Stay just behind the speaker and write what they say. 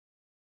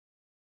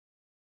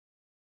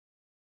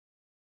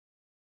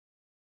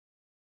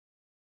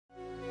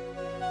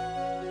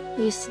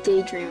used to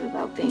daydream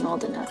about being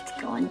old enough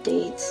to go on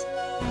dates.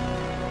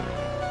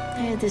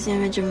 I had this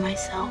image of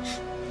myself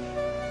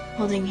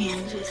holding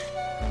hands with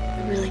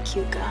a really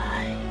cute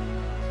guy,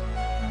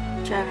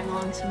 driving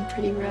along some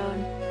pretty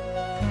road.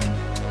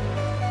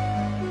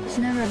 It's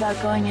never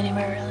about going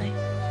anywhere, really.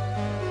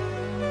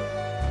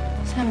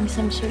 It's having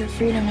some sort of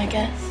freedom, I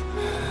guess.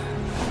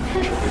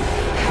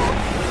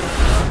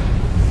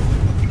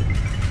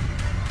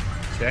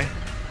 Jay,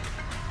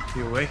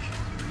 you awake?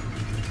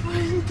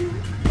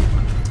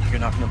 You're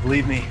not gonna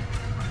believe me,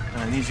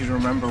 and I need you to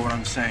remember what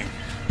I'm saying.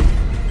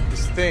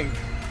 This thing,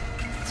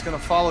 it's gonna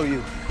follow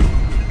you.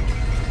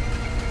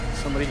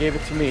 Somebody gave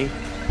it to me,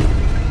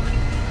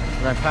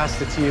 and I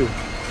passed it to you.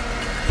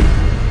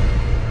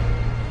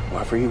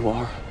 Wherever you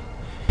are,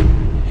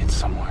 it's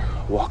somewhere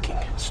walking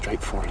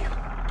straight for you.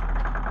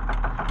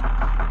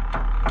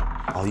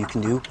 All you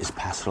can do is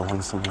pass it along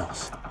to someone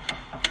else.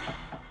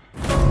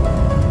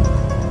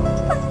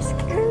 I'm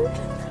scared.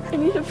 I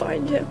need to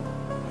find him.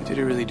 What did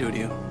he really do to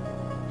you?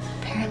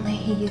 Apparently,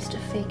 he used a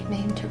fake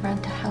name to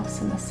rent a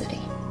house in the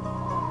city.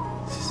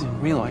 This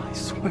isn't real, I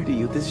swear to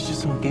you, this is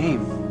just some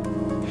game.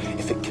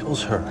 If it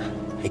kills her,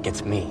 it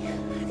gets me,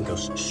 and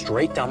goes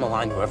straight down the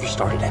line to whoever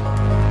started it.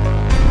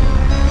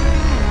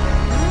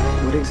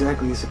 What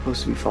exactly is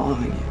supposed to be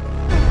following you?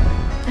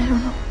 I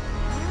don't know.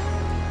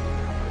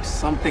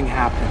 Something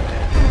happened.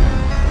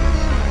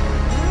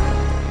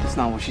 It's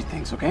not what she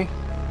thinks, okay?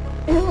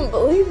 You don't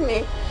believe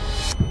me.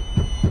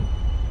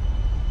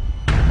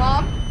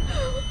 Mom?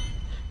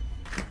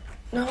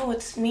 No,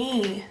 it's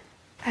me.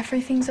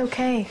 Everything's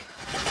okay.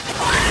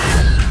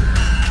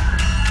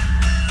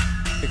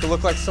 It could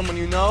look like someone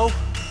you know,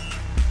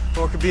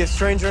 or it could be a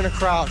stranger in a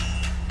crowd.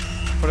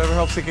 Whatever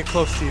helps it get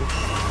close to you.